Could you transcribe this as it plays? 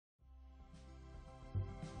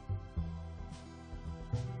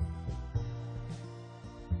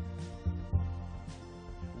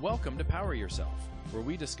Welcome to Power Yourself, where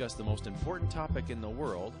we discuss the most important topic in the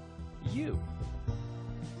world, you.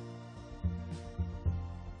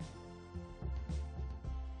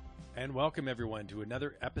 And welcome everyone to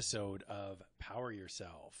another episode of Power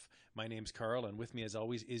Yourself. My name's Carl, and with me as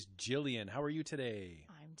always is Jillian. How are you today?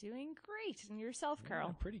 I'm doing great. And yourself, Carl?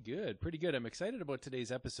 Yeah, pretty good, pretty good. I'm excited about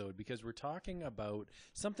today's episode because we're talking about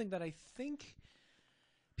something that I think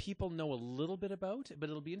people know a little bit about, but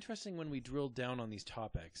it'll be interesting when we drill down on these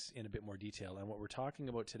topics in a bit more detail. And what we're talking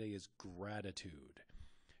about today is gratitude.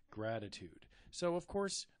 Gratitude. So, of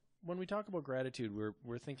course, when we talk about gratitude,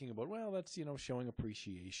 we're thinking about, well, that's, showing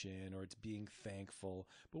appreciation or it's being thankful.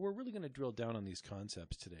 But we're really going to drill down on these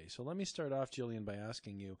concepts today. So let me start off, Jillian, by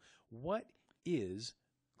asking you, what is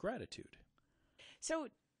gratitude? So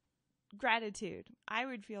gratitude, I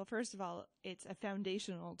would feel, first of all, it's a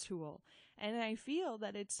foundational tool. And I feel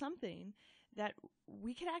that it's something that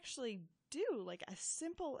we can actually do, like a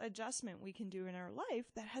simple adjustment we can do in our life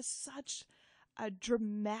that has such a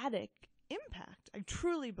dramatic impact. I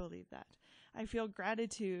truly believe that. I feel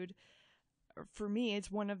gratitude, for me, it's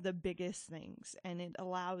one of the biggest things, and it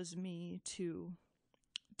allows me to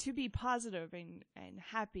be positive and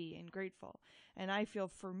happy and grateful. And I feel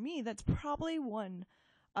for me, that's probably one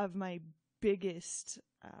of my biggest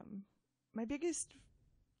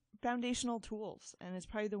foundational tools, and it's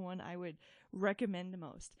probably the one I would recommend the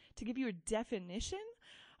most. To give you a definition,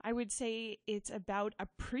 I would say it's about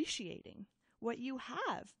appreciating what you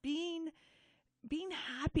have, being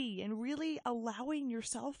happy and really allowing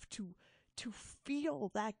yourself to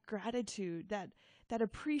feel that gratitude, that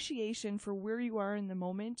appreciation for where you are in the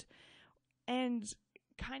moment, and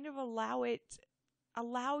kind of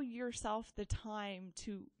allow yourself the time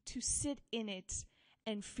to sit in it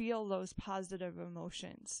and feel those positive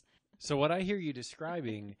emotions. So what I hear you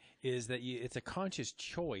describing is that it's a conscious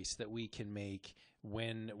choice that we can make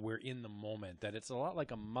when we're in the moment, that it's a lot like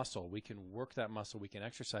a muscle. We can work that muscle, we can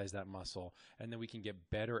exercise that muscle, and then we can get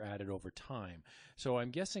better at it over time. So I'm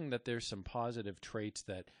guessing that there's some positive traits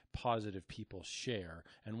that positive people share,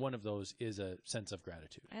 and one of those is a sense of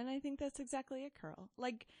gratitude. And I think that's exactly it, Carl.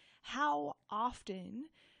 Like, how often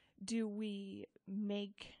do we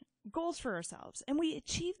make goals for ourselves and we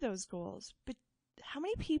achieve those goals, but how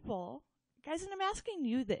many people, guys, and I'm asking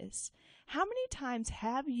you this, how many times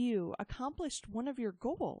have you accomplished one of your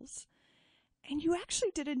goals and you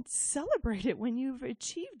actually didn't celebrate it when you've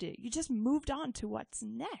achieved it? You just moved on to what's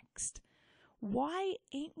next. Why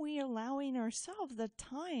ain't we allowing ourselves the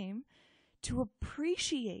time to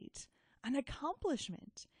appreciate an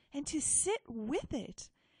accomplishment and to sit with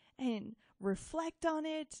it and reflect on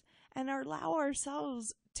it and allow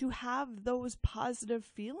ourselves to have those positive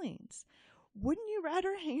feelings? Wouldn't you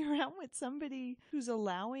rather hang around with somebody who's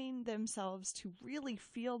allowing themselves to really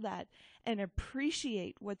feel that and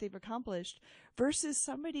appreciate what they've accomplished versus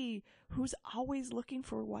somebody who's always looking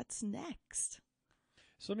for what's next?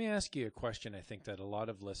 So let me ask you a question I think that a lot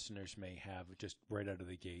of listeners may have just right out of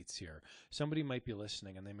the gates here. Somebody might be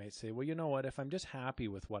listening and they might say, well, you know what, if I'm just happy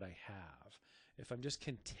with what I have, if I'm just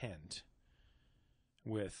content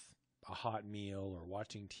with a hot meal or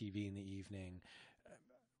watching TV in the evening,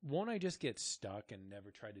 won't I just get stuck and never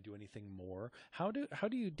try to do anything more? How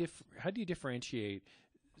do you differentiate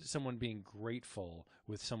someone being grateful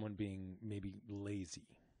with someone being maybe lazy?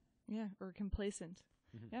 Yeah, or complacent.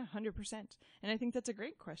 Mm-hmm. Yeah, 100%. And I think that's a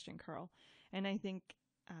great question, Carl. And I think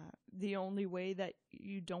the only way that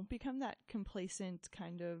you don't become that complacent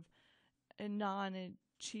kind of a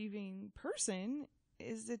non-achieving person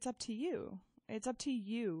is it's up to you. It's up to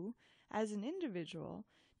you as an individual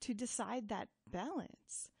to decide that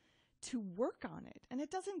balance, to work on it. And it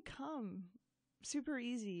doesn't come super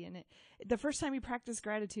easy. And the first time you practice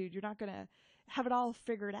gratitude, you're not going to have it all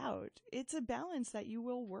figured out. It's a balance that you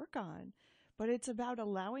will work on, but it's about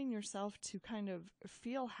allowing yourself to kind of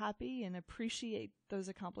feel happy and appreciate those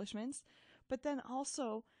accomplishments, but then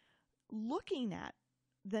also looking at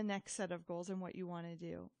the next set of goals and what you want to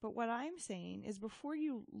do. But what I'm saying is before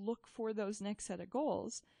you look for those next set of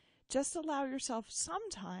goals, just allow yourself some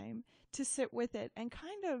time to sit with it and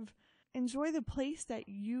kind of enjoy the place that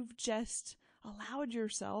you've just allowed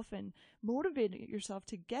yourself and motivated yourself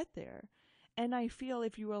to get there. And I feel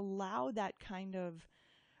if you allow that kind of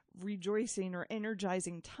rejoicing or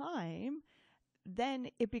energizing time, then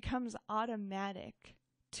it becomes automatic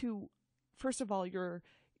to, first of all, you're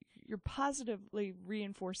positively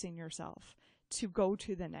reinforcing yourself to go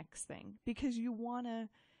to the next thing because you want to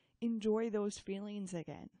enjoy those feelings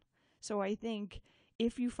again. So I think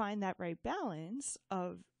if you find that right balance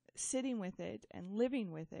of sitting with it and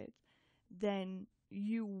living with it, then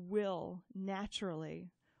you will naturally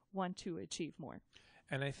want to achieve more.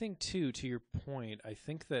 And I think, too, to your point, I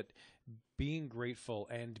think that being grateful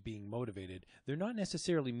and being motivated, they're not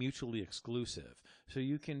necessarily mutually exclusive. So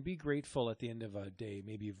you can be grateful at the end of a day.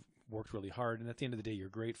 Maybe you've worked really hard, and at the end of the day, you're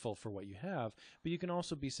grateful for what you have, but you can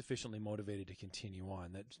also be sufficiently motivated to continue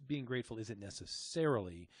on. That being grateful isn't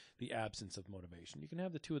necessarily the absence of motivation. You can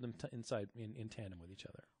have the two of them in tandem with each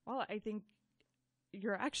other. Well, I think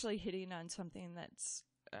you're actually hitting on something that's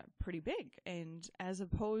pretty big. And as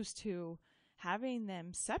opposed to having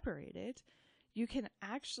them separated, you can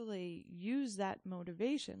actually use that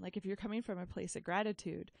motivation. Like if you're coming from a place of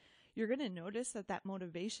gratitude, you're going to notice that that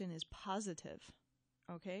motivation is positive.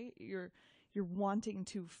 Okay? You're wanting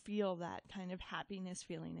to feel that kind of happiness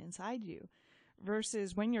feeling inside you,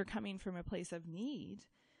 versus when you're coming from a place of need,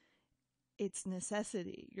 it's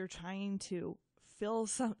necessity. You're trying to fill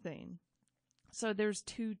something. So there's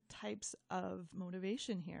two types of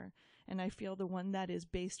motivation here. And I feel the one that is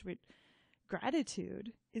based with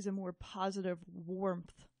gratitude is a more positive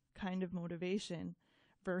warmth kind of motivation,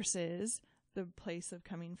 versus the place of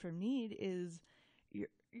coming from need is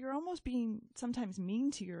you're almost being sometimes mean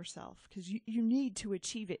to yourself because you need to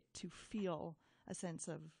achieve it to feel a sense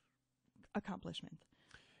of accomplishment.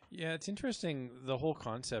 Yeah, it's interesting, the whole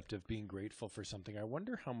concept of being grateful for something. I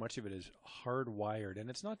wonder how much of it is hardwired. And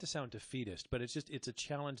it's not to sound defeatist, but it's a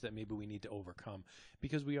challenge that maybe we need to overcome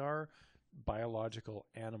because we are biological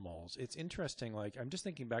animals. It's interesting, like I'm just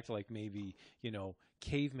thinking back to like maybe,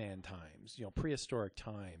 caveman times, prehistoric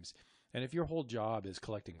times. And if your whole job is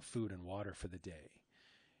collecting food and water for the day,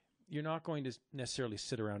 you're not going to necessarily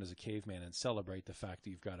sit around as a caveman and celebrate the fact that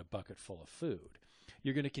you've got a bucket full of food.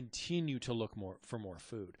 You're going to continue to look for more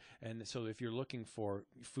food. And so if you're looking for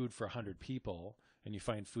food for 100 people and you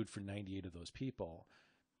find food for 98 of those people,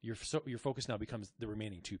 your focus now becomes the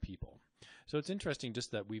remaining 2 people. So it's interesting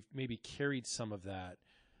just that we've maybe carried some of that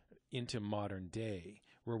into modern day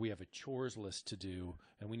where we have a chores list to do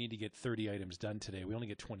and we need to get 30 items done today. We only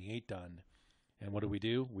get 28 done. And what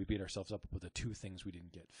do? We beat ourselves up with the 2 things we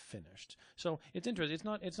didn't get finished. So it's interesting.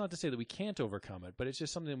 It's not to say that we can't overcome it, but it's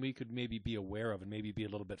just something we could maybe be aware of and maybe be a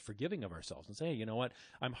little bit forgiving of ourselves and say, hey, you know what?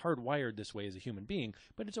 I'm hardwired this way as a human being,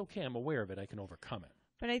 but it's okay. I'm aware of it. I can overcome it.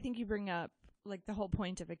 But I think you bring up like the whole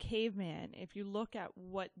point of a caveman. If you look at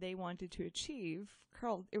what they wanted to achieve,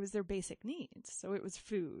 Carl, it was their basic needs. So it was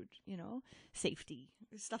food, safety,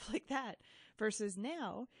 stuff like that. Versus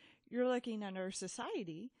now, you're looking at our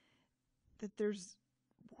society that there's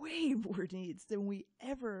way more needs than we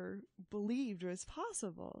ever believed was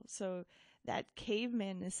possible. So that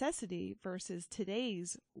caveman necessity versus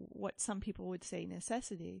today's, what some people would say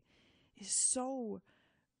necessity, is so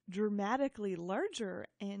dramatically larger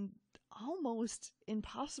and almost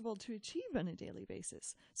impossible to achieve on a daily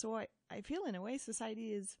basis. So I feel in a way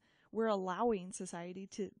we're allowing society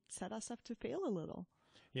to set us up to fail a little.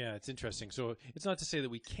 Yeah, it's interesting. So it's not to say that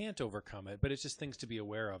we can't overcome it, but it's just things to be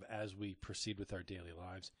aware of as we proceed with our daily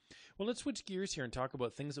lives. Well, let's switch gears here and talk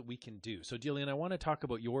about things that we can do. So, Jillian, I want to talk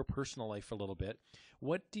about your personal life a little bit.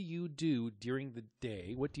 What do you do during the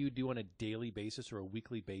day? What do you do on a daily basis or a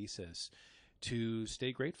weekly basis to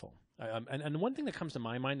stay grateful? And one thing that comes to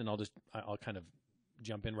my mind, and I'll kind of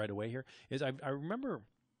jump in right away here, is I remember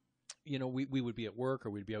we would be at work or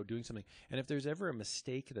we'd be out doing something. And if there's ever a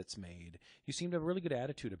mistake that's made, you seem to have a really good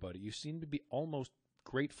attitude about it. You seem to be almost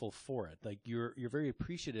grateful for it. Like you're very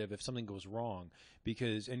appreciative if something goes wrong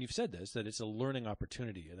because, and you've said this, that it's a learning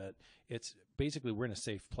opportunity, that it's basically we're in a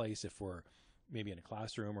safe place if we're maybe in a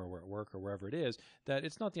classroom or we're at work or wherever it is, that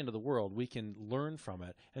it's not the end of the world. We can learn from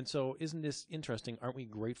it. And so isn't this interesting? Aren't we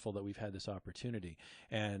grateful that we've had this opportunity?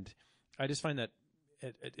 And I just find that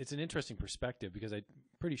it's an interesting perspective because I'm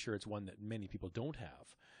pretty sure it's one that many people don't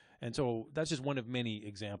have. And so that's just one of many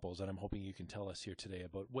examples that I'm hoping you can tell us here today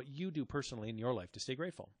about what you do personally in your life to stay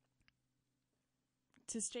grateful.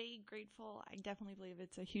 To stay grateful, I definitely believe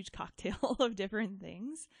it's a huge cocktail of different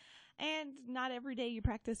things. And not every day you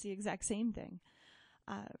practice the exact same thing.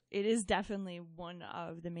 It is definitely one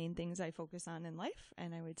of the main things I focus on in life.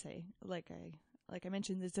 And I would say, like I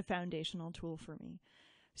mentioned, it's a foundational tool for me.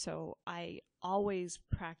 So I always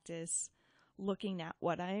practice looking at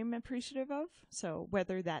what I'm appreciative of. So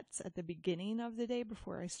whether that's at the beginning of the day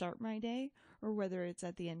before I start my day, or whether it's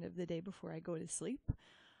at the end of the day before I go to sleep,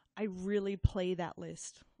 I really play that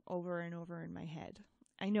list over and over in my head.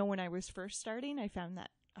 I know when I was first starting, I found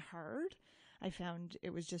that hard. I found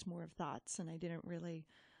it was just more of thoughts, and I didn't really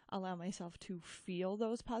allow myself to feel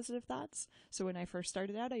those positive thoughts. So when I first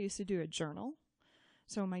started out, I used to do a journal.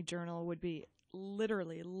 So my journal would be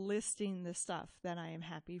literally listing the stuff that I am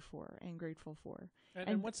happy for and grateful for.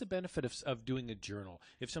 And what's the benefit of doing a journal?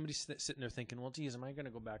 If somebody's sitting there thinking, well, geez, am I going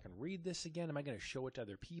to go back and read this again? Am I going to show it to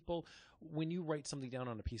other people? When you write something down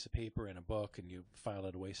on a piece of paper in a book and you file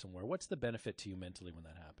it away somewhere, what's the benefit to you mentally when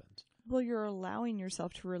that happens? Well, you're allowing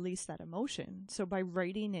yourself to release that emotion. So by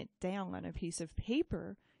writing it down on a piece of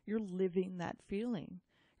paper, you're living that feeling.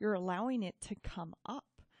 You're allowing it to come up.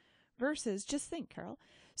 Versus, just think, Carol.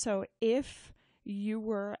 So if you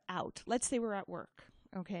were out, let's say we're at work,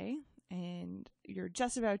 okay? And you're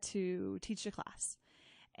just about to teach a class.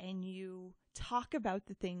 And you talk about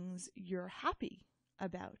the things you're happy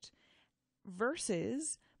about.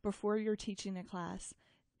 Versus, before you're teaching a class,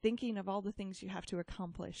 thinking of all the things you have to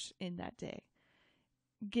accomplish in that day.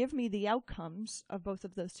 Give me the outcomes of both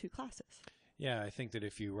of those two classes. Yeah, I think that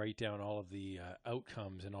if you write down all of the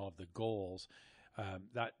outcomes and all of the goals,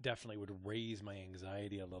 that definitely would raise my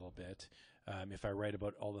anxiety a little bit. If I write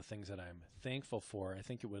about all the things that I'm thankful for, I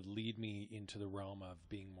think it would lead me into the realm of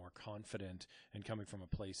being more confident and coming from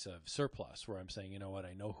a place of surplus where I'm saying, you know what,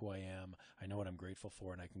 I know who I am, I know what I'm grateful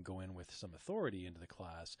for, and I can go in with some authority into the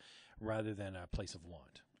class rather than a place of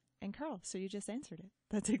want. And Carl, so you just answered it.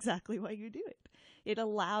 That's exactly why you do it. It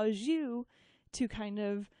allows you to kind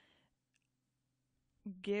of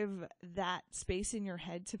give that space in your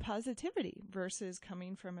head to positivity versus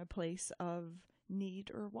coming from a place of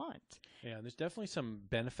need or want. Yeah, there's definitely some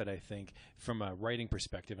benefit, I think, from a writing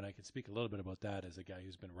perspective, and I can speak a little bit about that as a guy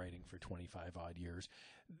who's been writing for 25 odd years.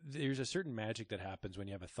 There's a certain magic that happens when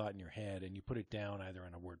you have a thought in your head and you put it down either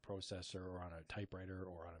on a word processor or on a typewriter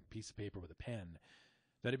or on a piece of paper with a pen,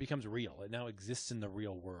 that it becomes real. It now exists in the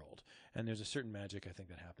real world. And there's a certain magic, I think,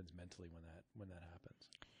 that happens mentally when that happens.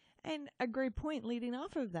 And a great point leading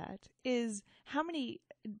off of that is how many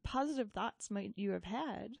positive thoughts might you have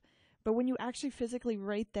had, but when you actually physically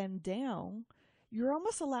write them down, you're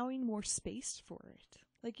almost allowing more space for it.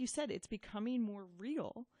 Like you said, it's becoming more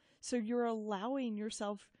real. So you're allowing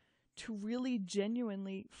yourself to really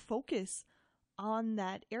genuinely focus on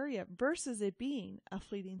that area versus it being a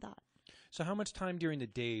fleeting thought. So how much time during the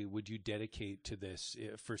day would you dedicate to this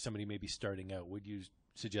for somebody maybe starting out? Would you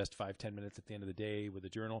suggest 5-10 minutes at the end of the day with a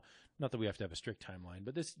journal? Not that we have to have a strict timeline,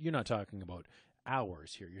 but this, you're not talking about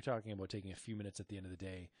hours here. You're talking about taking a few minutes at the end of the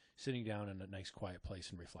day, sitting down in a nice quiet place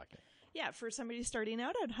and reflecting. Yeah, for somebody starting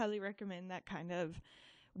out, I'd highly recommend that kind of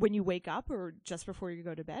when you wake up or just before you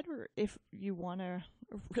go to bed, or if you want to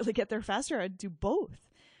really get there faster, I'd do both.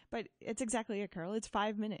 But it's exactly it, Carl. It's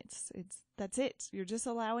 5 minutes. That's it. You're just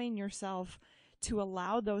allowing yourself to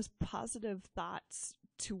allow those positive thoughts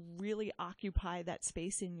to really occupy that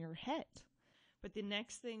space in your head. But the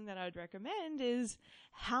next thing that I'd recommend is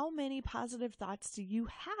how many positive thoughts do you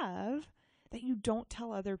have that you don't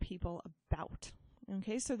tell other people about?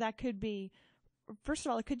 Okay, so that could be, first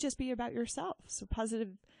of all, it could just be about yourself. So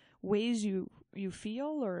positive ways you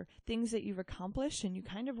feel or things that you've accomplished and you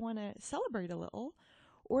kind of want to celebrate a little.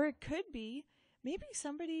 Or it could be maybe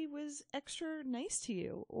somebody was extra nice to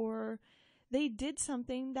you or they did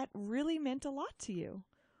something that really meant a lot to you.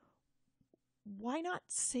 Why not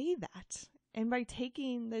say that? And by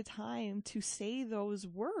taking the time to say those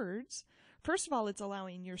words, first of all, it's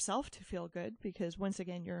allowing yourself to feel good because once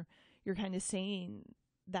again, you're kind of saying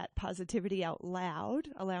that positivity out loud,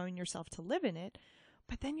 allowing yourself to live in it.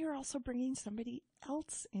 But then you're also bringing somebody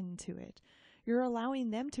else into it. You're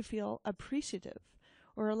allowing them to feel appreciative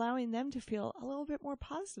or allowing them to feel a little bit more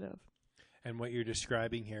positive. And what you're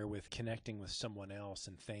describing here with connecting with someone else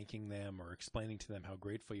and thanking them or explaining to them how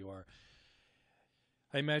grateful you are,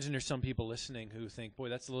 I imagine there's some people listening who think, boy,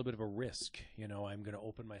 that's a little bit of a risk. You know, I'm going to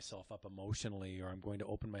open myself up emotionally, or I'm going to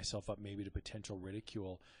open myself up maybe to potential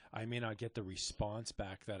ridicule. I may not get the response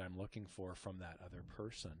back that I'm looking for from that other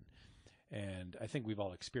person. And I think we've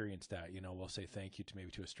all experienced that. You know, we'll say thank you to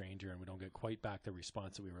maybe to a stranger and we don't get quite back the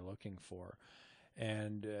response that we were looking for.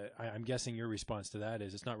 And I'm guessing your response to that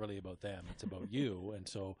is it's not really about them. It's about you. And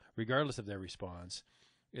so regardless of their response,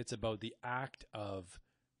 it's about the act of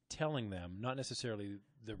telling them, not necessarily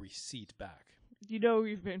the receipt back. You know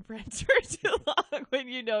we've been friends for too long when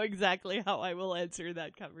you know exactly how I will answer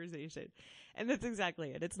that conversation. And that's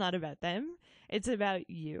exactly it. It's not about them. It's about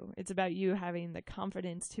you. It's about you having the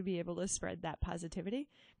confidence to be able to spread that positivity.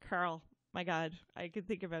 Carl, my God, I could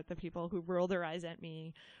think about the people who roll their eyes at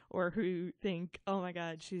me or who think, oh my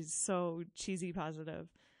God, she's so cheesy positive.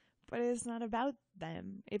 But it's not about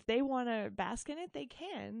them. If they want to bask in it, they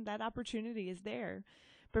can. That opportunity is there.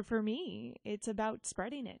 But for me, it's about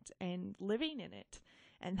spreading it and living in it.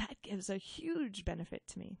 And that gives a huge benefit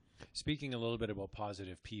to me. Speaking a little bit about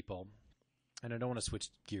positive people, and I don't want to switch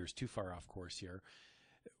gears too far off course here,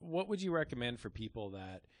 What would you recommend for people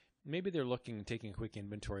that maybe they're taking a quick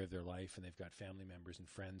inventory of their life, and they've got family members and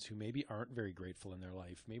friends who maybe aren't very grateful in their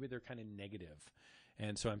life. Maybe they're kind of negative.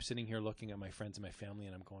 And so I'm sitting here looking at my friends and my family,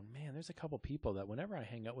 and I'm going, man, there's a couple people that whenever I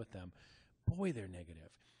hang out with them, boy, they're negative.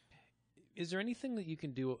 Is there anything that you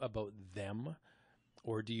can do about them,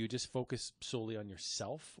 or do you just focus solely on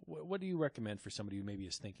yourself? What do you recommend for somebody who maybe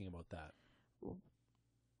is thinking about that? Well,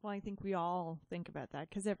 I think we all think about that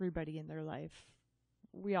because everybody in their life,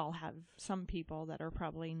 we all have some people that are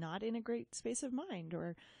probably not in a great space of mind,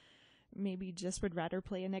 or maybe just would rather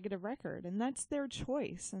play a negative record, and that's their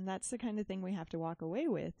choice. And that's the kind of thing we have to walk away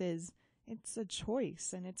with, is it's a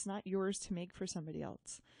choice and it's not yours to make for somebody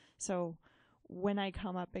else. So when I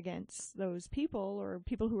come up against those people or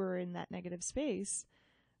people who are in that negative space,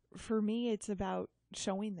 for me, it's about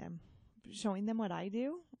showing them what I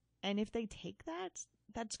do. And if they take that,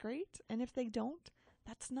 that's great. And if they don't,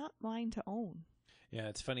 that's not mine to own. Yeah,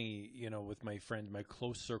 it's funny, with my friends, my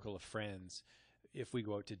close circle of friends, if we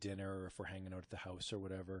go out to dinner or if we're hanging out at the house or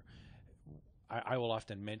whatever, I will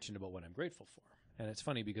often mention about what I'm grateful for. And it's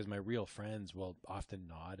funny because my real friends will often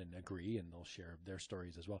nod and agree, and they'll share their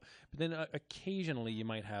stories as well. But then occasionally you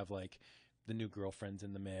might have like the new girlfriend's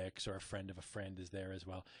in the mix, or a friend of a friend is there as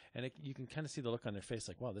well. And you can kind of see the look on their face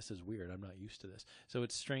like, wow, this is weird. I'm not used to this. So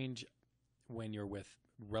it's strange when you're with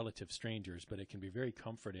relative strangers, but it can be very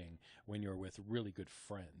comforting when you're with really good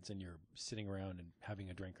friends and you're sitting around and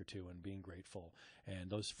having a drink or two and being grateful.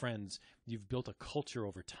 And those friends, you've built a culture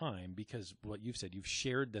over time, because what you've said, you've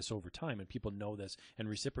shared this over time and people know this and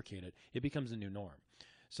reciprocate it. It becomes a new norm.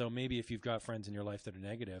 So maybe if you've got friends in your life that are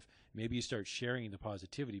negative, maybe you start sharing the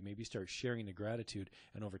positivity, maybe you start sharing the gratitude,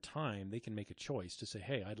 and over time they can make a choice to say,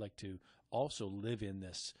 hey, I'd like to also live in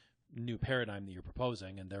this new paradigm that you're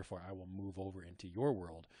proposing, and therefore I will move over into your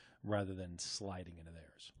world rather than sliding into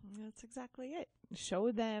theirs. That's exactly it.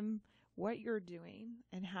 Show them what you're doing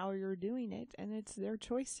and how you're doing it, and it's their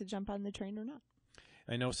choice to jump on the train or not.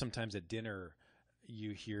 I know sometimes at dinner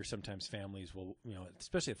you hear sometimes families will,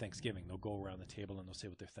 especially at Thanksgiving, they'll go around the table and they'll say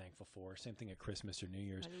what they're thankful for. Same thing at Christmas or New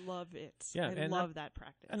Year's. I love it. Yeah, I love that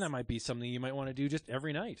practice. And that might be something you might want to do just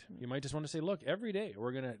every night. You might just want to say, look, every day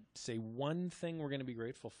we're going to say one thing we're going to be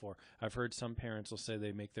grateful for. I've heard some parents will say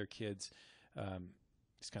they make their kids,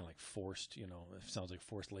 it's kind of like forced, it sounds like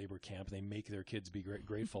forced labor camp. They make their kids be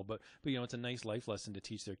grateful. But it's a nice life lesson to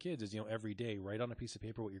teach their kids is, every day write on a piece of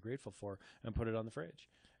paper what you're grateful for and put it on the fridge.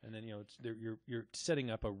 And then, you're setting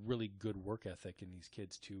up a really good work ethic in these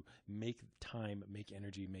kids to make time, make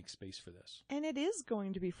energy, make space for this. And it is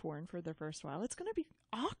going to be foreign for the first while. It's going to be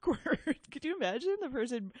awkward. Could you imagine the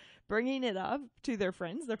person bringing it up to their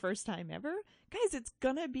friends the first time ever? Guys, it's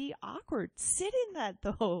going to be awkward. Sit in that,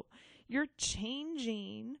 though. You're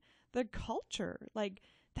changing the culture. Like,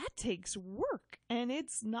 that takes work, and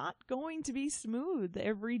it's not going to be smooth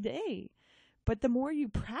every day. But the more you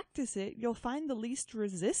practice it, you'll find the least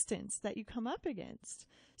resistance that you come up against.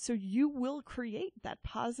 So you will create that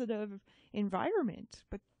positive environment.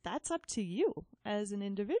 But that's up to you as an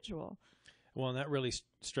individual. Well, and that really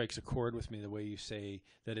strikes a chord with me, the way you say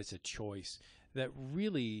that it's a choice. That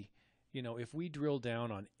really, if we drill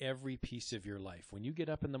down on every piece of your life, when you get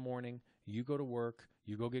up in the morning, you go to work,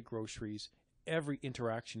 you go get groceries, every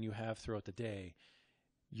interaction you have throughout the day,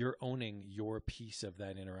 you're owning your piece of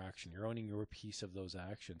that interaction. You're owning your piece of those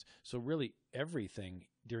actions. So really everything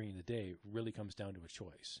during the day really comes down to a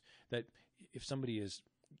choice. That if somebody is,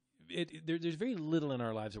 there's very little in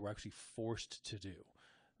our lives that we're actually forced to do.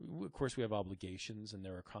 Of course, we have obligations and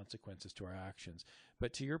there are consequences to our actions.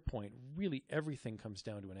 But to your point, really everything comes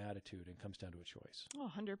down to an attitude and comes down to a choice. Oh,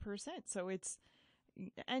 100%. So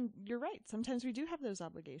and you're right. Sometimes we do have those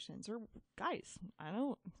obligations. Or guys, I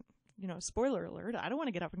don't, spoiler alert, I don't want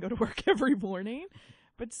to get up and go to work every morning,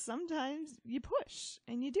 but sometimes you push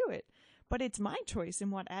and you do it. But it's my choice in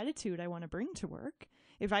what attitude I want to bring to work.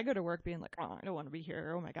 If I go to work being like, oh, I don't want to be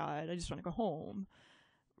here. Oh my God, I just want to go home.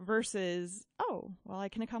 Versus, oh, well, I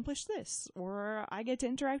can accomplish this, or I get to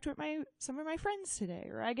interact with some of my friends today,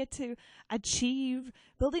 or I get to achieve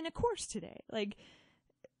building a course today. Like,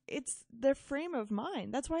 it's the frame of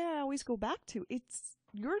mind. That's why I always go back to it's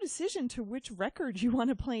your decision to which record you want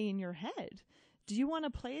to play in your head. Do you want to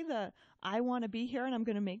play the I want to be here and I'm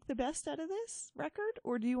going to make the best out of this record,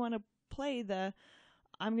 or do you want to play the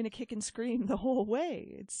I'm going to kick and scream the whole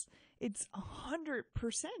way? It's 100%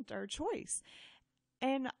 our choice.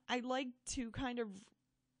 And I like to kind of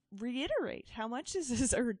reiterate how much this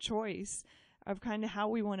is our choice of kind of how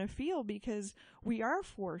we want to feel, because we are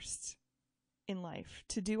forced in life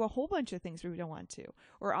to do a whole bunch of things we don't want to,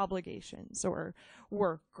 or obligations, or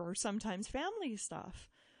work, or sometimes family stuff.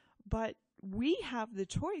 But we have the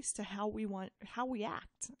choice to how we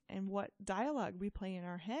act and what dialogue we play in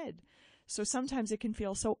our head. So sometimes it can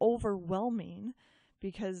feel so overwhelming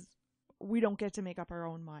because we don't get to make up our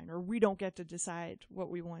own mind, or we don't get to decide what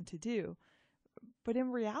we want to do. But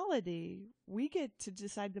in reality, we get to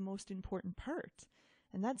decide the most important part,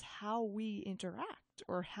 and that's how we interact,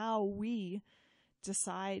 or how we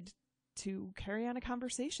decide to carry on a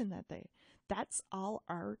conversation that day. That's all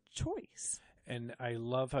our choice. And I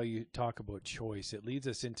love how you talk about choice. It leads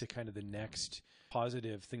us into kind of the next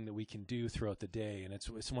positive thing that we can do throughout the day. And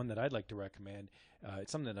it's one that I'd like to recommend.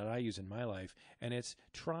 It's something that I use in my life. And it's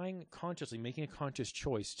trying consciously, making a conscious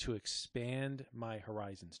choice to expand my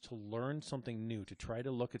horizons, to learn something new, to try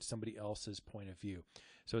to look at somebody else's point of view.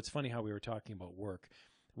 So it's funny how we were talking about work.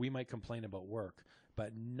 We might complain about work,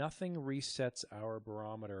 but nothing resets our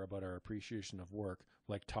barometer about our appreciation of work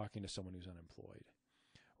like talking to someone who's unemployed.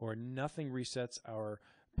 Or nothing resets our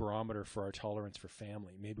barometer for our tolerance for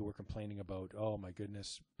family. Maybe we're complaining about, oh my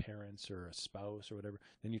goodness, parents or a spouse or whatever.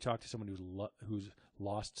 Then you talk to someone who's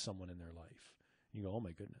lost someone in their life. You go, oh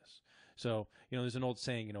my goodness. So, there's an old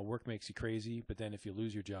saying, work makes you crazy, but then if you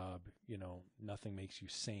lose your job, nothing makes you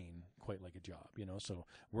sane quite like a job, So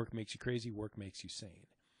work makes you crazy, work makes you sane.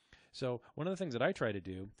 So one of the things that I try to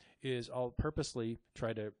do is I'll purposely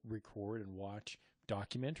try to record and watch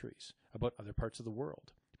documentaries about other parts of the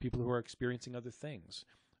world, people who are experiencing other things.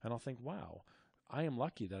 And I'll think, wow, I am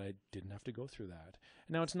lucky that I didn't have to go through that.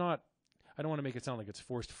 Now, it's not, I don't want to make it sound like it's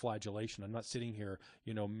forced flagellation. I'm not sitting here,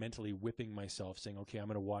 mentally whipping myself saying, okay, I'm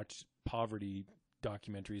going to watch poverty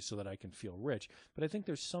documentaries so that I can feel rich. But I think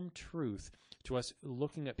there's some truth to us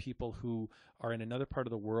looking at people who are in another part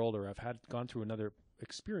of the world or have gone through another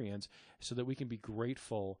experience so that we can be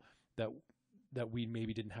grateful that we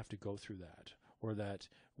maybe didn't have to go through that, or that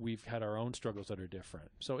we've had our own struggles that are different.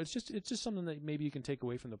 So it's just something that maybe you can take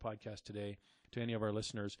away from the podcast today to any of our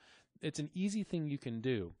listeners. It's an easy thing you can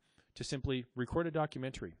do to simply record a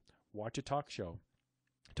documentary, watch a talk show,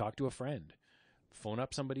 talk to a friend, phone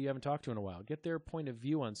up somebody you haven't talked to in a while, get their point of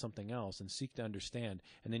view on something else and seek to understand.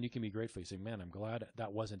 And then you can be grateful. You say, man, I'm glad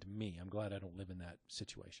that wasn't me. I'm glad I don't live in that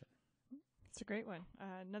situation. It's a great one.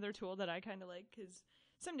 Another tool that I kind of like is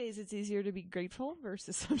some days it's easier to be grateful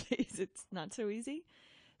versus some days it's not so easy.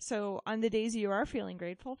 So on the days you are feeling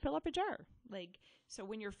grateful, fill up a jar. So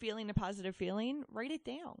when you're feeling a positive feeling, write it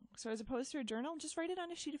down. So as opposed to a journal, just write it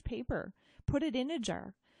on a sheet of paper, put it in a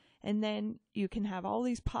jar. And then you can have all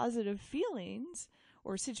these positive feelings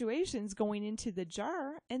or situations going into the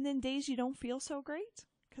jar. And then days you don't feel so great,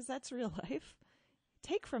 because that's real life,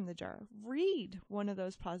 take from the jar, read one of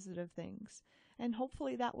those positive things. And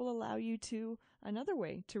hopefully that will allow you to, another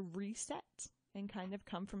way, to reset and kind of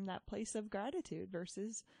come from that place of gratitude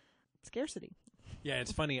versus scarcity. Yeah,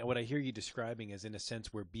 it's funny. What I hear you describing is, in a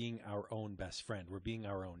sense, we're being our own best friend. We're being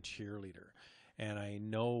our own cheerleader. And I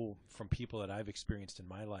know from people that I've experienced in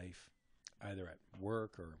my life, either at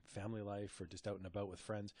work or family life or just out and about with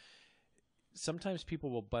friends, sometimes people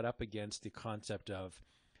will butt up against the concept of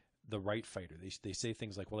the right fighter. They say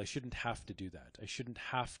things like, well, I shouldn't have to do that. I shouldn't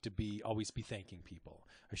have to always be thanking people.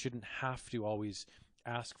 I shouldn't have to always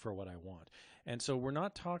ask for what I want. And so we're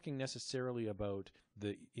not talking necessarily about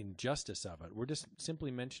the injustice of it. We're just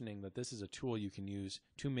simply mentioning that this is a tool you can use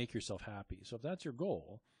to make yourself happy. So if that's your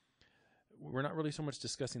goal, we're not really so much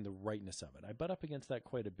discussing the rightness of it. I butt up against that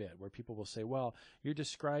quite a bit, where people will say, well, you're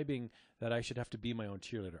describing that I should have to be my own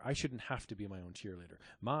cheerleader. I shouldn't have to be my own cheerleader.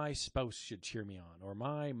 My spouse should cheer me on, or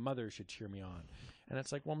my mother should cheer me on. And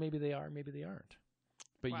it's like, well, maybe they are, maybe they aren't.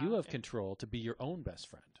 But you have control to be your own best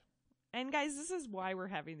friend. And guys, this is why we're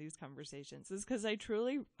having these conversations, is because I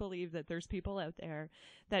truly believe that there's people out there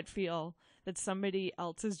that feel that somebody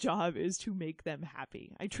else's job is to make them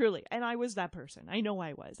happy. And I was that person. I know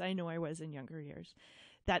I was in younger years,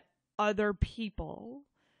 that other people,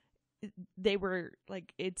 they were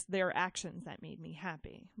like, it's their actions that made me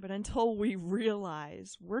happy. But until we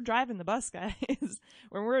realize we're driving the bus, guys,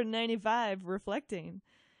 when we're at 95 reflecting,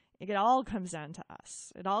 it all comes down to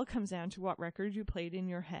us. It all comes down to what record you played in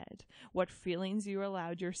your head, what feelings you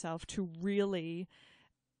allowed yourself to really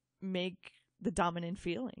make the dominant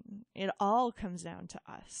feeling. It all comes down to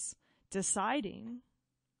us deciding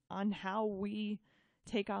on how we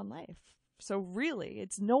take on life. So really,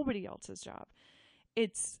 it's nobody else's job.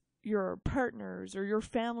 It's your partner's or your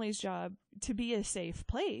family's job to be a safe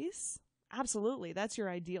place. Absolutely, that's your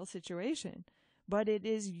ideal situation. But it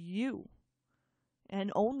is you,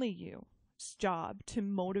 and only you's job, to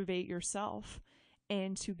motivate yourself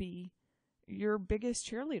and to be your biggest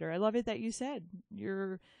cheerleader. I love it that you said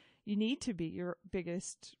you need to be your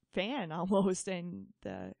biggest fan almost, and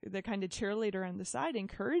the kind of cheerleader on the side,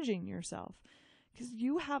 encouraging yourself, because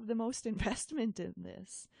you have the most investment in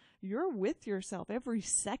this. You're with yourself every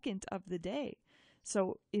second of the day.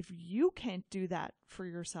 So if you can't do that for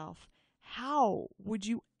yourself, how would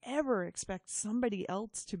you ever expect somebody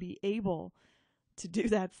else to be able to do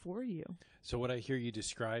that for you? So what I hear you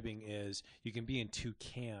describing is you can be in two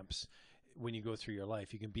camps when you go through your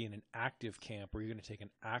life. You can be in an active camp where you're going to take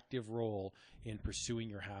an active role in pursuing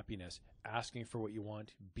your happiness, asking for what you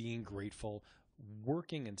want, being grateful,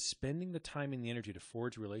 working and spending the time and the energy to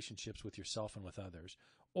forge relationships with yourself and with others.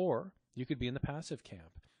 Or you could be in the passive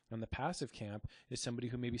camp. And the passive camp is somebody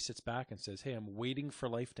who maybe sits back and says, hey, I'm waiting for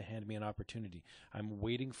life to hand me an opportunity. I'm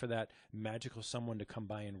waiting for that magical someone to come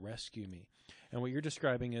by and rescue me. And what you're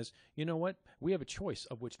describing is, you know what? We have a choice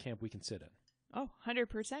of which camp we can sit in. Oh,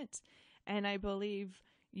 100%. And I believe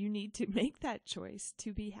you need to make that choice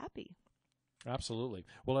to be happy. Absolutely.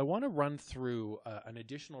 Well, I want to run through an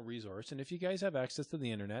additional resource. And if you guys have access to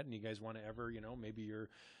the internet and you guys want to ever, maybe you're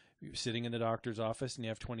sitting in the doctor's office and you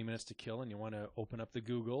have 20 minutes to kill and you want to open up the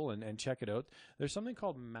Google and check it out, there's something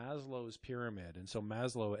called Maslow's Pyramid. And so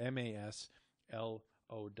Maslow, M-A-S-L-O-W,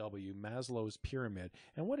 Maslow's Pyramid.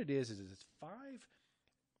 And what it is it's 5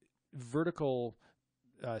 vertical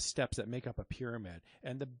steps that make up a pyramid.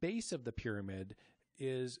 And the base of the pyramid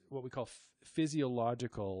is what we call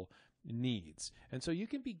physiological needs. And so you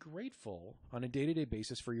can be grateful on a day-to-day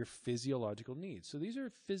basis for your physiological needs. So these are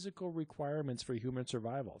physical requirements for human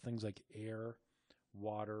survival, things like air,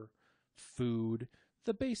 water, food,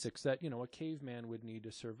 the basics that, a caveman would need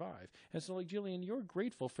to survive. And so like Jillian, you're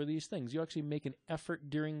grateful for these things. You actually make an effort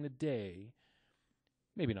during the day.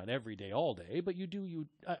 Maybe not every day, all day, but you do.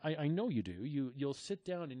 I know you do. You'll sit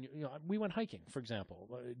down and we went hiking, for example,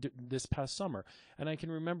 this past summer, and I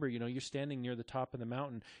can remember, you're standing near the top of the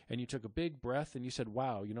mountain and you took a big breath and you said,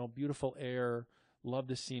 "Wow, beautiful air, love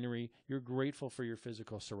the scenery." You're grateful for your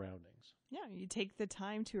physical surroundings. Yeah, you take the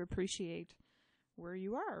time to appreciate where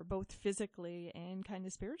you are, both physically and kind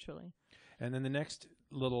of spiritually. And then the next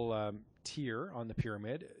little tier on the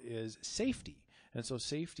pyramid is safety. And so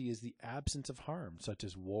safety is the absence of harm, such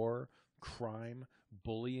as war, crime,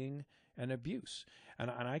 bullying, and abuse.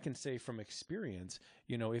 And I can say from experience,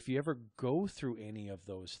 if you ever go through any of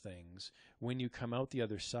those things, when you come out the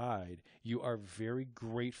other side, you are very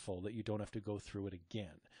grateful that you don't have to go through it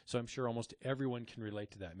again. So I'm sure almost everyone can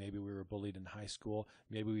relate to that. Maybe we were bullied in high school.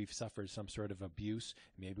 Maybe we've suffered some sort of abuse.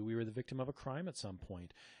 Maybe we were the victim of a crime at some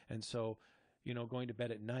point. And so, going to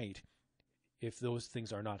bed at night, if those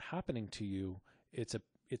things are not happening to you, it's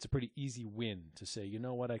a pretty easy win to say, you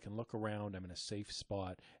know what, I can look around, I'm in a safe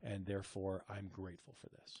spot, and therefore I'm grateful for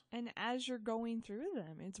this. And as you're going through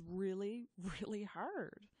them, it's really, really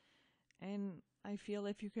hard. And I feel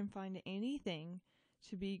if you can find anything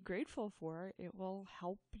to be grateful for, it will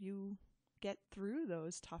help you get through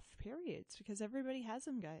those tough periods, because everybody has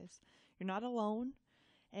them, guys. You're not alone.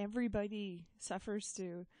 Everybody suffers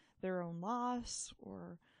through their own loss,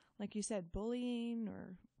 or like you said, bullying,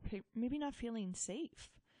 or maybe not feeling safe.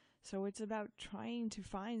 So it's about trying to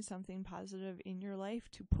find something positive in your life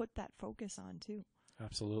to put that focus on too.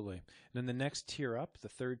 Absolutely. And then the next tier up, the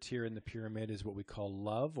third tier in the pyramid, is what we call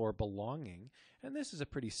love or belonging. And this is a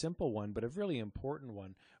pretty simple one, but a really important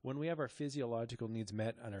one. When we have our physiological needs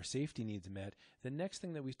met and our safety needs met, the next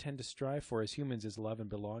thing that we tend to strive for as humans is love and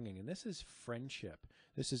belonging. And this is friendship.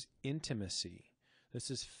 This is intimacy. This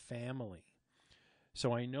is family.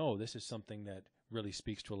 So I know this is something that really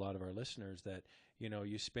speaks to a lot of our listeners, that,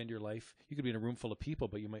 you spend your life, you could be in a room full of people,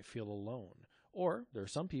 but you might feel alone. Or there are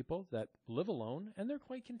some people that live alone and they're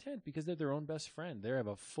quite content because they're their own best friend. They have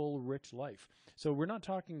a full, rich life. So we're not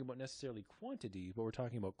talking about necessarily quantity, but we're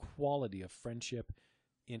talking about quality of friendship,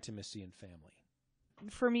 intimacy, and family.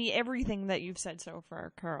 For me, everything that you've said so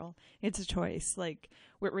far, Carl, it's a choice, like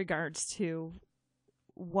with regards to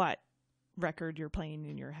what record you're playing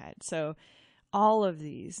in your head. So all of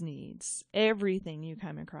these needs, everything you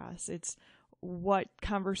come across, it's what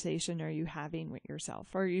conversation are you having with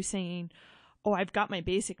yourself? Are you saying, oh, I've got my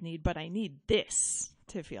basic need, but I need this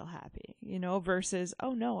to feel happy, versus,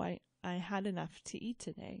 oh no, I had enough to eat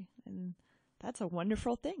today. And that's a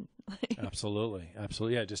wonderful thing. Absolutely.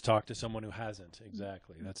 Absolutely. Yeah. Just talk to someone who hasn't.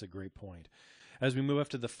 Exactly. That's a great point. As we move up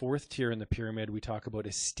to the fourth tier in the pyramid, we talk about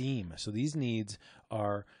esteem. So these needs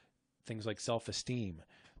are things like self-esteem,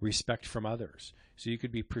 respect from others. So you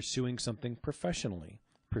could be pursuing something professionally,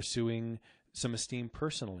 pursuing some esteem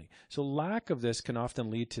personally. So lack of this can often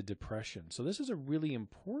lead to depression. So this is a really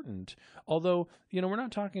important, although, we're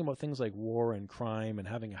not talking about things like war and crime and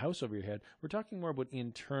having a house over your head. We're talking more about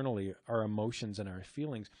internally our emotions and our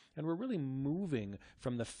feelings. And we're really moving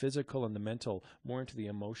from the physical and the mental more into the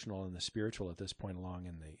emotional and the spiritual at this point along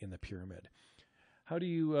in the pyramid. How do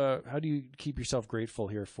you keep yourself grateful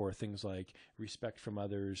here for things like respect from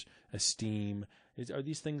others, esteem? Are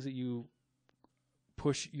these things that you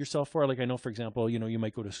push yourself for? Like I know, for example, you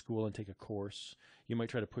might go to school and take a course. You might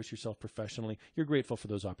try to push yourself professionally. You're grateful for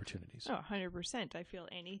those opportunities. Oh, 100%. I feel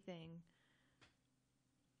anything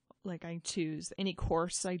like I choose, any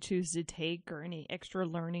course I choose to take or any extra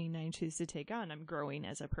learning I choose to take on, I'm growing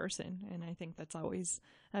as a person. And I think that's always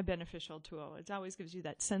a beneficial tool. It always gives you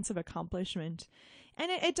that sense of accomplishment.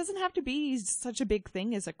 And it doesn't have to be such a big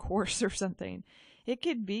thing as a course or something. It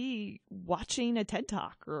could be watching a TED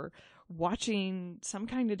Talk or watching some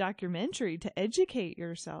kind of documentary to educate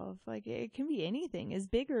yourself. Like it can be anything, as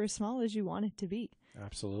big or as small as you want it to be.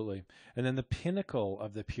 Absolutely. And then the pinnacle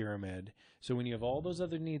of the pyramid. So when you have all those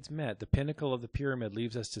other needs met, the pinnacle of the pyramid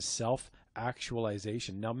leaves us to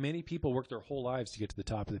self-actualization. Now, many people work their whole lives to get to the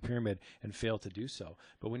top of the pyramid and fail to do so.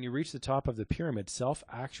 But when you reach the top of the pyramid,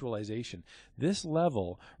 self-actualization, this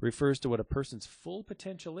level refers to what a person's full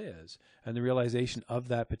potential is and the realization of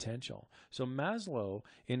that potential. So Maslow,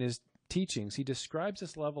 in his teachings, he describes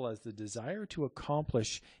this level as the desire to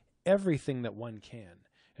accomplish everything that one can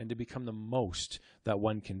and to become the most that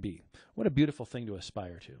one can be. What a beautiful thing to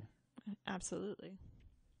aspire to. Absolutely.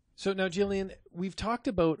 So now, Jillian, we've talked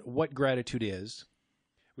about what gratitude is.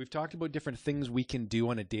 We've talked about different things we can do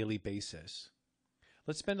on a daily basis.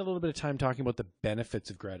 Let's spend a little bit of time talking about the benefits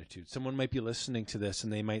of gratitude. Someone might be listening to this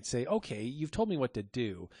and they might say, okay, you've told me what to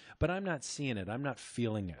do, but I'm not seeing it. I'm not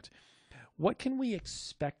feeling it. What can we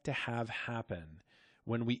expect to have happen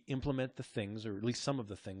when we implement the things, or at least some of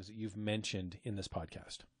the things that you've mentioned in this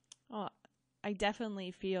podcast? Well, I definitely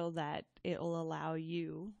feel that it will allow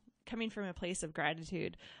you, coming from a place of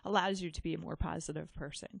gratitude, allows you to be a more positive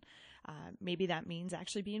person. Maybe that means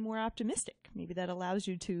actually being more optimistic. Maybe that allows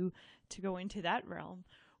you to go into that realm.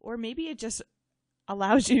 Or maybe it just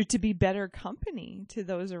allows you to be better company to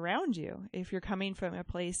those around you. If you're coming from a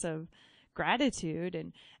place of gratitude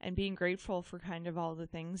and being grateful for kind of all the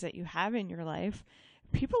things that you have in your life,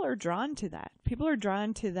 people are drawn to that. People are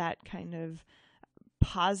drawn to that kind of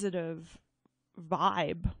positive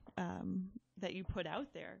vibe that you put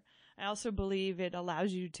out there. I also believe it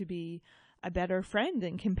allows you to be a better friend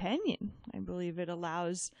and companion. I believe it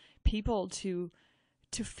allows people to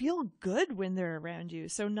feel good when they're around you.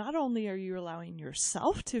 So not only are you allowing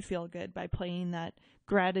yourself to feel good by playing that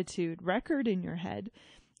gratitude record in your head,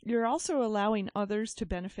 you're also allowing others to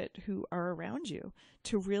benefit who are around you,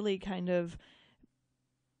 to really kind of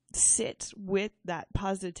sit with that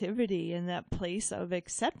positivity and that place of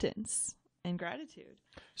acceptance and gratitude.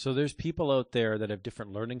 So there's people out there that have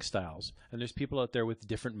different learning styles, and there's people out there with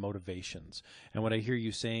different motivations. And what I hear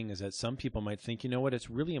you saying is that some people might think, it's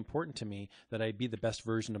really important to me that I be the best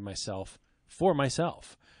version of myself for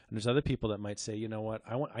myself. And there's other people that might say,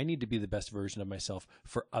 I need to be the best version of myself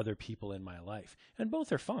for other people in my life. And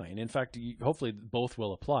both are fine. In fact, hopefully both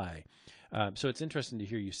will apply. So it's interesting to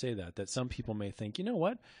hear you say that some people may think,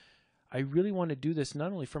 I really want to do this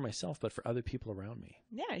not only for myself, but for other people around me.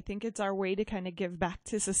 Yeah, I think it's our way to kind of give back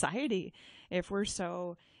to society. If we're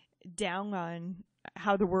so down on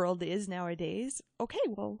how the world is nowadays, okay,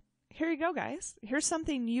 well, here you go, guys. Here's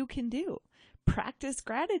something you can do. Practice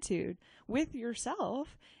gratitude with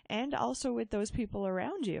yourself and also with those people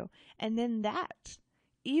around you. And then that,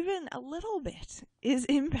 even a little bit, is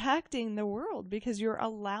impacting the world because you're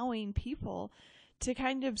allowing people to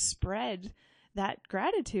kind of spread that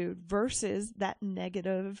gratitude versus that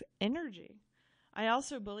negative energy. I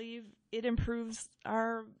also believe it improves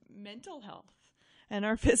our mental health and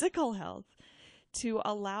our physical health to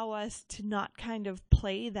allow us to not kind of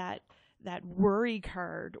play that worry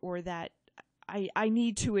card or that I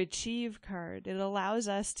need to achieve card. It allows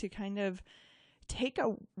us to kind of take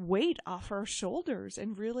a weight off our shoulders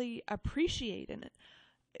and really appreciate it.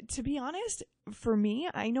 To be honest, for me,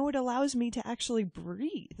 I know it allows me to actually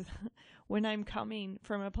breathe when I'm coming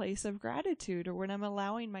from a place of gratitude or when I'm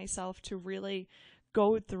allowing myself to really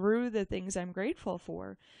go through the things I'm grateful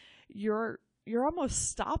for. You're almost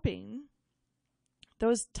stopping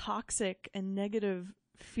those toxic and negative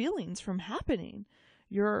feelings from happening.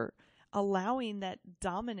 You're allowing that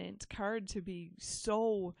dominant card to be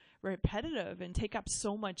so repetitive and take up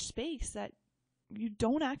so much space that you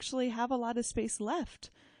don't actually have a lot of space left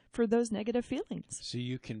for those negative feelings. So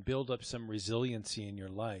you can build up some resiliency in your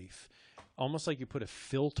life, almost like you put a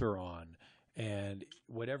filter on And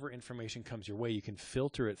whatever information comes your way, you can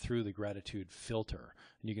filter it through the gratitude filter.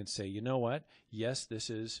 And you can say, you know what? Yes, this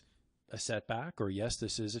is a setback, or yes,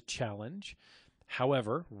 this is a challenge.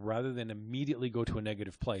 However, rather than immediately go to a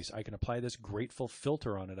negative place, I can apply this grateful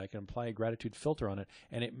filter on it. I can apply a gratitude filter on it,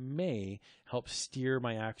 and it may help steer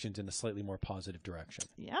my actions in a slightly more positive direction.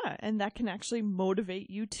 Yeah, and that can actually motivate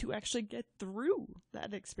you to actually get through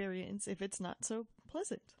that experience if it's not so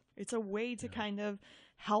pleasant. It's a way to kind of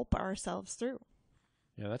help ourselves through.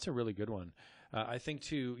 Yeah, that's a really good one. I think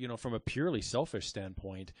too, from a purely selfish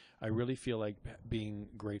standpoint, I really feel like being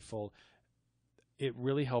grateful, it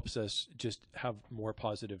really helps us just have more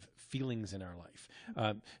positive feelings in our life.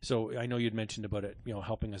 So I know you'd mentioned about it,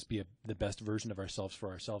 helping us be the best version of ourselves for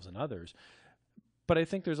ourselves and others. But I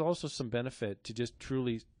think there's also some benefit to just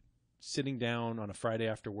truly sitting down on a Friday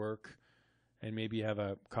after work, and maybe you have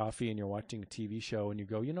a coffee and you're watching a TV show and you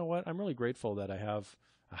go, you know what? I'm really grateful that I have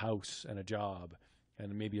a house and a job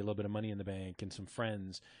and maybe a little bit of money in the bank and some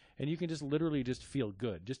friends. And you can just literally just feel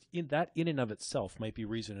good. Just in and of itself might be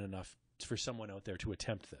reason enough for someone out there to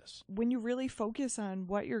attempt this. When you really focus on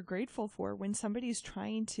what you're grateful for, when somebody's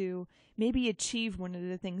trying to maybe achieve one of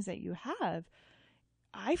the things that you have,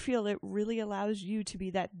 I feel it really allows you to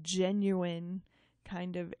be that genuine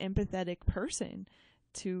kind of empathetic person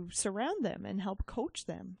to surround them and help coach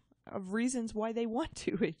them of reasons why they want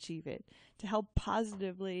to achieve it, to help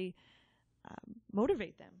positively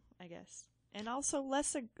motivate them, I guess. And also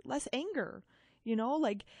less anger,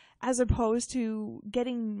 like as opposed to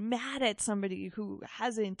getting mad at somebody who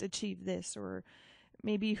hasn't achieved this or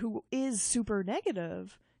maybe who is super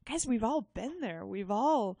negative. Guys, we've all been there. We've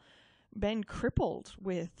all been crippled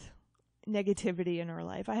with negativity in our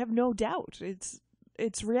life. I have no doubt.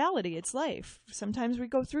 It's reality. It's life. Sometimes we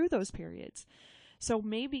go through those periods. So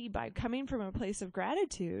maybe by coming from a place of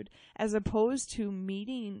gratitude, as opposed to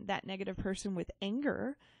meeting that negative person with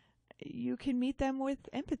anger, you can meet them with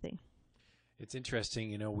empathy. It's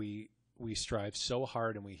interesting, we strive so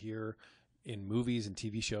hard, and we hear in movies and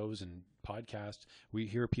TV shows and podcasts, we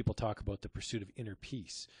hear people talk about the pursuit of inner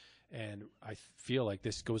peace. And I feel like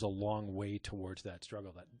this goes a long way towards that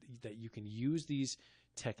struggle, that you can use these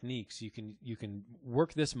techniques, you can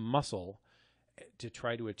work this muscle to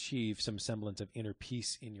try to achieve some semblance of inner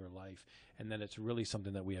peace in your life, and that it's really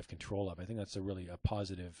something that we have control of. I think that's a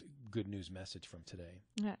positive, good news message from today.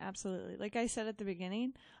 Yeah, absolutely. Like I said at the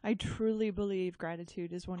beginning, I truly believe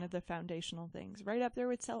gratitude is one of the foundational things, right up there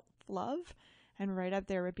with self-love and right up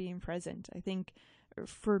there with being present. I think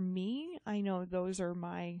for me, I know those are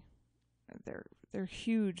they're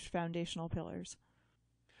huge foundational pillars.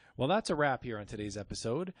 Well, that's a wrap here on today's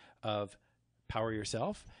episode of Power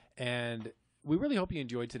Yourself. And we really hope you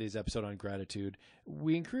enjoyed today's episode on gratitude.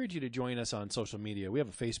 We encourage you to join us on social media. We have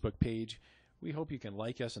a Facebook page. We hope you can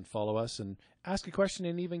like us and follow us and ask a question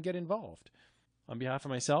and even get involved. On behalf of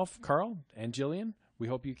myself, Carl, and Jillian, we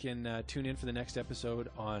hope you can tune in for the next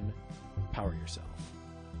episode on Power Yourself.